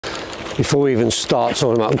Before we even start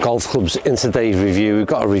talking about golf clubs in today's review, we've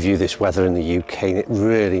got to review this weather in the UK, and it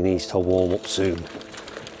really needs to warm up soon.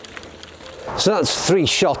 So that's 3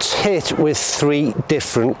 shots hit with 3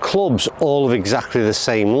 different clubs, all of exactly the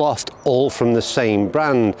same loft, all from the same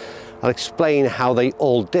brand. I'll explain how they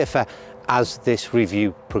all differ as this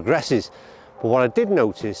review progresses. But what I did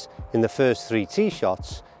notice in the first 3 tee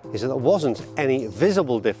shots is that there wasn't any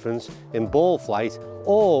visible difference in ball flight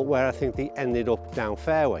or where I think they ended up down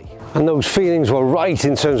fairway. And those feelings were right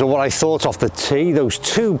in terms of what I thought off the tee. Those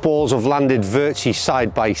 2 balls have landed virtually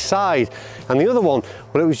side by side, and the other one,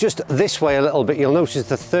 well, it was just this way a little bit. You'll notice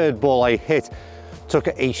the 3rd ball I hit took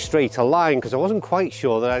a straighter line because I wasn't quite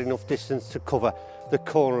sure that I had enough distance to cover the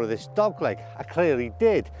corner of this dogleg. I clearly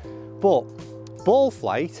did, but ball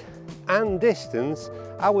flight and distance,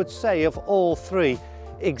 I would say, of all 3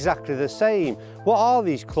 exactly the same. What are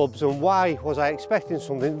these clubs, and why was I expecting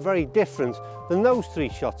something very different than those 3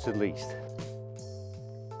 shots at least?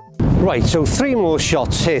 Right, so 3 more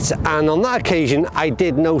shots hit, and on that occasion I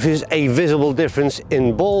did notice a visible difference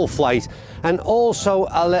in ball flight and also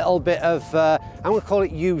a little bit of, I'm going to call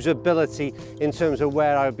it usability, in terms of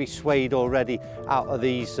where I would be swayed already out of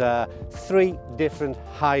these 3 different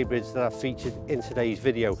hybrids that I've featured in today's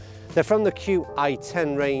video. They're from the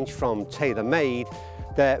Qi10 range from Taylormade.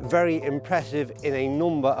 They're very impressive in a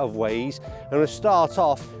number of ways. I'm going to start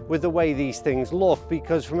off with the way these things look,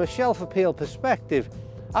 because from a shelf appeal perspective,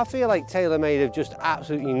 I feel like Taylormade have just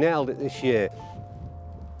absolutely nailed it this year.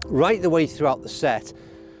 Right the way throughout the set,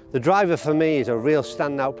 the driver for me is a real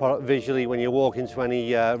standout product visually when you walk into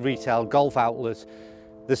any retail golf outlet.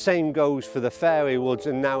 The same goes for the fairway woods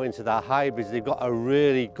and now into their hybrids. They've got a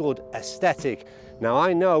really good aesthetic. Now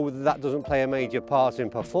I know that doesn't play a major part in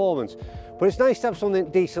performance, but it's nice to have something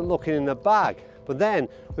decent looking in the bag. But then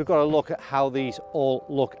we've got to look at how these all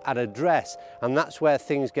look at address, and that's where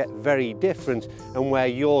things get very different and where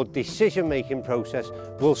your decision-making process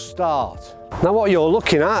will start. Now what you're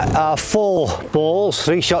looking at are 4 balls,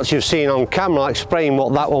 3 shots you've seen on camera. I'll explain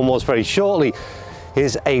what that one was very shortly.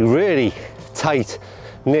 Is a really tight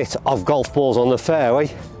knit of golf balls on the fairway.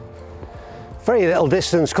 Very little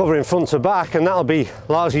distance covering front to back, and that'll be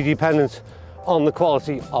largely dependent on the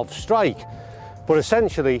quality of strike. But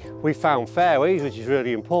essentially we found fairways, which is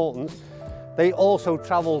really important. They also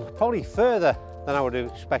travel probably further than I would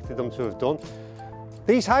have expected them to have done.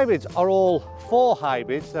 These hybrids are all 4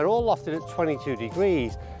 hybrids. They're all lofted at 22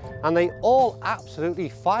 degrees, and they all absolutely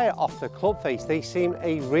fire off the club face. They seem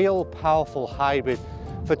a real powerful hybrid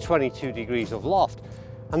for 22 degrees of loft.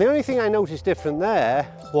 And the only thing I noticed different there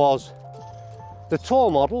was the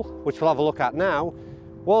tour model, which we'll have a look at now,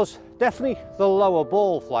 was definitely the lower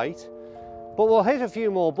ball flight. But we'll hit a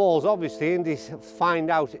few more balls obviously and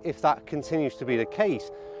find out if that continues to be the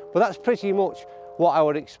case. But that's pretty much what I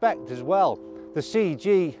would expect as well. The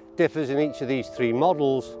CG differs in each of these 3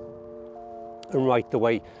 models, and right the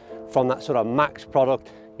way from that sort of max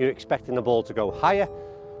product, you're expecting the ball to go higher.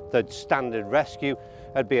 The standard rescue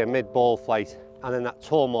would be a mid ball flight, and then that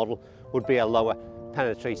tour model would be a lower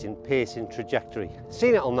penetrating, piercing trajectory.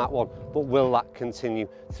 Seen it on that one, but will that continue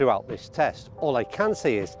throughout this test? All I can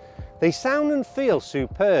say is they sound and feel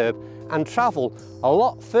superb and travel a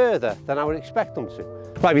lot further than I would expect them to.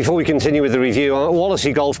 Right, before we continue with the review, I'm at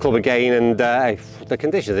Wallasey Golf Club again, and the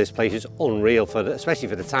condition of this place is unreal, especially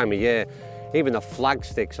for the time of year. Even the flag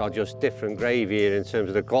sticks are just different gravy here in terms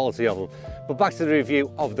of the quality of them. But back to the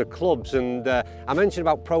review of the clubs, and I mentioned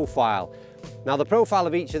about profile. Now the profile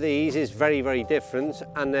of each of these is very, very different,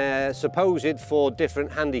 and they're supposed for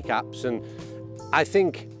different handicaps, and I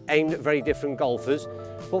think aimed at very different golfers.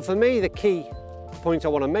 But for me, the key point I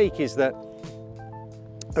want to make is that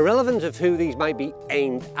irrelevant of who these might be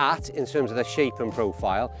aimed at in terms of their shape and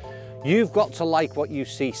profile, you've got to like what you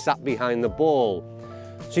see sat behind the ball.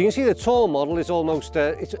 So you can see the tall model is almost,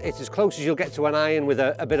 it's as close as you'll get to an iron with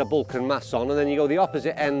a bit of bulk and mass on, and then you go the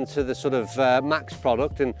opposite end to the sort of max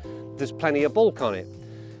product and there's plenty of bulk on it.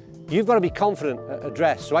 You've got to be confident at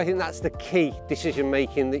address, so I think that's the key decision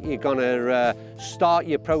making that you're going to start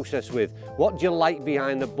your process with. What do you like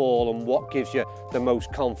behind the ball and what gives you the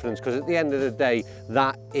most confidence? Because at the end of the day,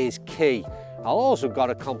 that is key. I've also got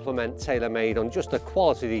to compliment Taylormade on just the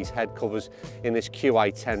quality of these head covers in this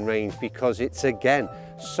Qi10 range, because it's again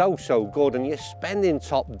so good, and you're spending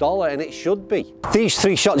top dollar, and it should be. These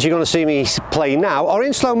 3 shots you're going to see me play now are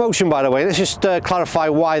in slow motion, by the way. Let's just clarify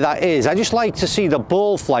why that is. I just like to see the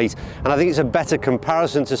ball flight, and I think it's a better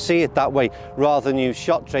comparison to see it that way rather than use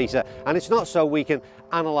shot tracer, and it's not so we can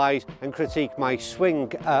analyze and critique my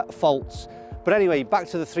swing faults. But anyway, back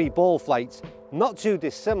to the 3 ball flights, not too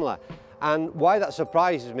dissimilar. And why that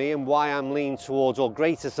surprises me and why I'm leaning towards or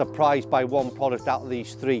greater surprised by one product out of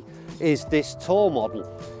these three is this tall model.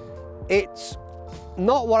 It's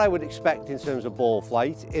not what I would expect in terms of ball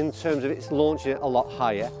flight, in terms of it's launching it a lot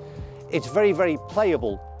higher. It's very, very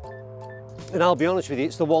playable. And I'll be honest with you,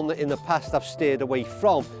 it's the one that in the past I've steered away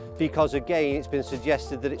from because again, it's been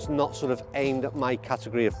suggested that it's not sort of aimed at my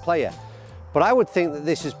category of player. But I would think that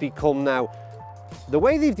this has become now, the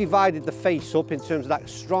way they've divided the face up in terms of that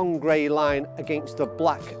strong grey line against the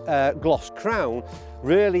black gloss crown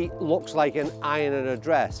really looks like an iron and a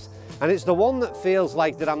dress. And it's the one that feels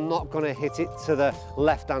like that I'm not going to hit it to the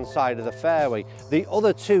left-hand side of the fairway. The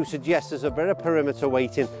other two suggest there's a bit of perimeter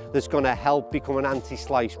weighting that's going to help become an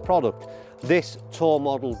anti-slice product. This tall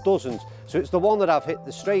model doesn't. So it's the one that I've hit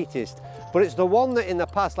the straightest, but it's the one that in the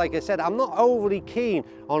past, like I said, I'm not overly keen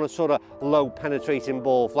on a sort of low penetrating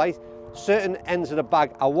ball flight. Certain ends of the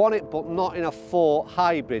bag, I want it, but not in a 4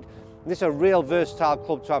 hybrid. This is a real versatile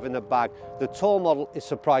club to have in the bag. The tall model is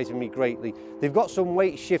surprising me greatly. They've got some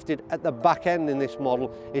weight shifted at the back end in this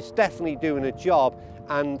model. It's definitely doing a job.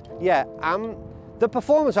 And yeah, the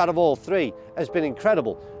performance out of all three has been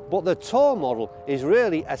incredible. But the tall model is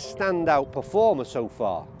really a standout performer so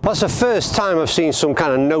far. That's the first time I've seen some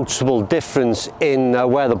kind of noticeable difference in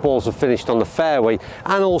where the balls have finished on the fairway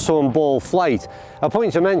and also on ball flight. A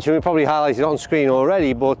point to mention, we probably highlighted it on screen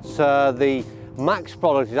already, but the Max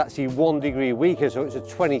product is actually 1 degree weaker, so it's a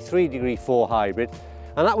 23 degree 4 hybrid,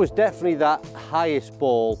 and that was definitely that highest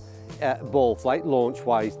ball flight launch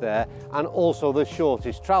wise there, and also the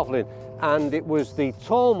shortest travelling. And it was the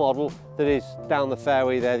tall model that is down the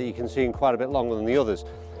fairway there that you can see in quite a bit longer than the others.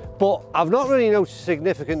 But I've not really noticed a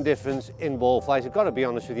significant difference in ball flight, I've got to be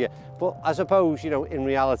honest with you. But I suppose, you know, in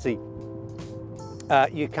reality,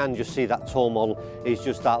 you can just see that tall model is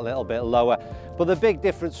just that little bit lower. But the big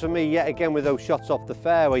difference for me, yet again, with those shots off the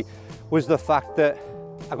fairway, was the fact that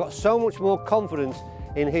I got so much more confidence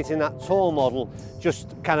in hitting that tall model,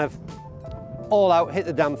 just kind of all out, hit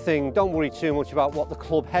the damn thing, don't worry too much about what the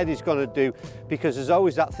club head is going to do, because there's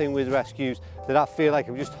always that thing with rescues that I feel like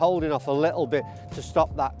I'm just holding off a little bit to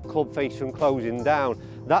stop that club face from closing down.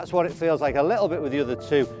 That's what it feels like a little bit with the other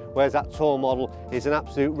two, whereas that tall model is an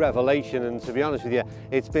absolute revelation, and to be honest with you,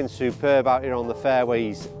 it's been superb out here on the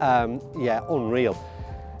fairways. Yeah, unreal.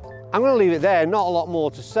 I'm going to leave it there, not a lot more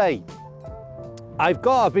to say. I've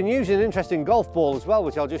been using an interesting golf ball as well,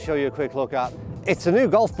 which I'll just show you a quick look at. It's a new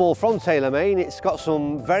golf ball from Taylormade. It's got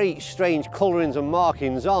some very strange colourings and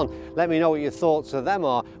markings on. Let me know what your thoughts of them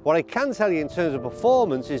are. What I can tell you in terms of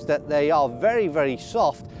performance is that they are very, very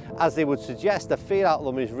soft, as they would suggest. The feel out of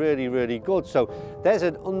them is really, really good. So there's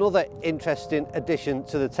another interesting addition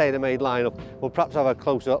to the Taylormade lineup we'll perhaps have a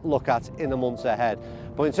closer look at in the months ahead.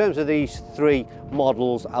 But in terms of these three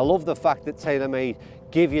models, I love the fact that Taylormade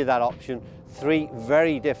give you that option. Three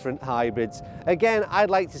very different hybrids. Again, I'd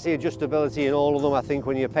like to see adjustability in all of them. I think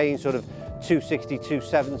when you're paying sort of $260,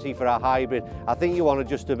 $270 for a hybrid, I think you want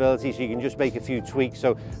adjustability so you can just make a few tweaks.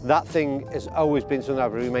 So that thing has always been something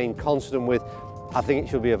I've remained constant with. I think it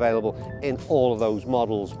should be available in all of those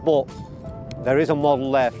models, but there is a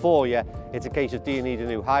model there for you. It's a case of, do you need a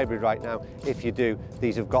new hybrid right now? If you do,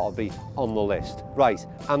 these have got to be on the list. Right,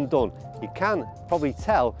 I'm done. You can probably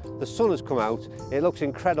tell the sun has come out. It looks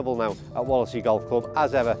incredible now at Wallasey Golf Club.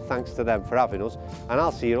 As ever, thanks to them for having us, and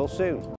I'll see you all soon.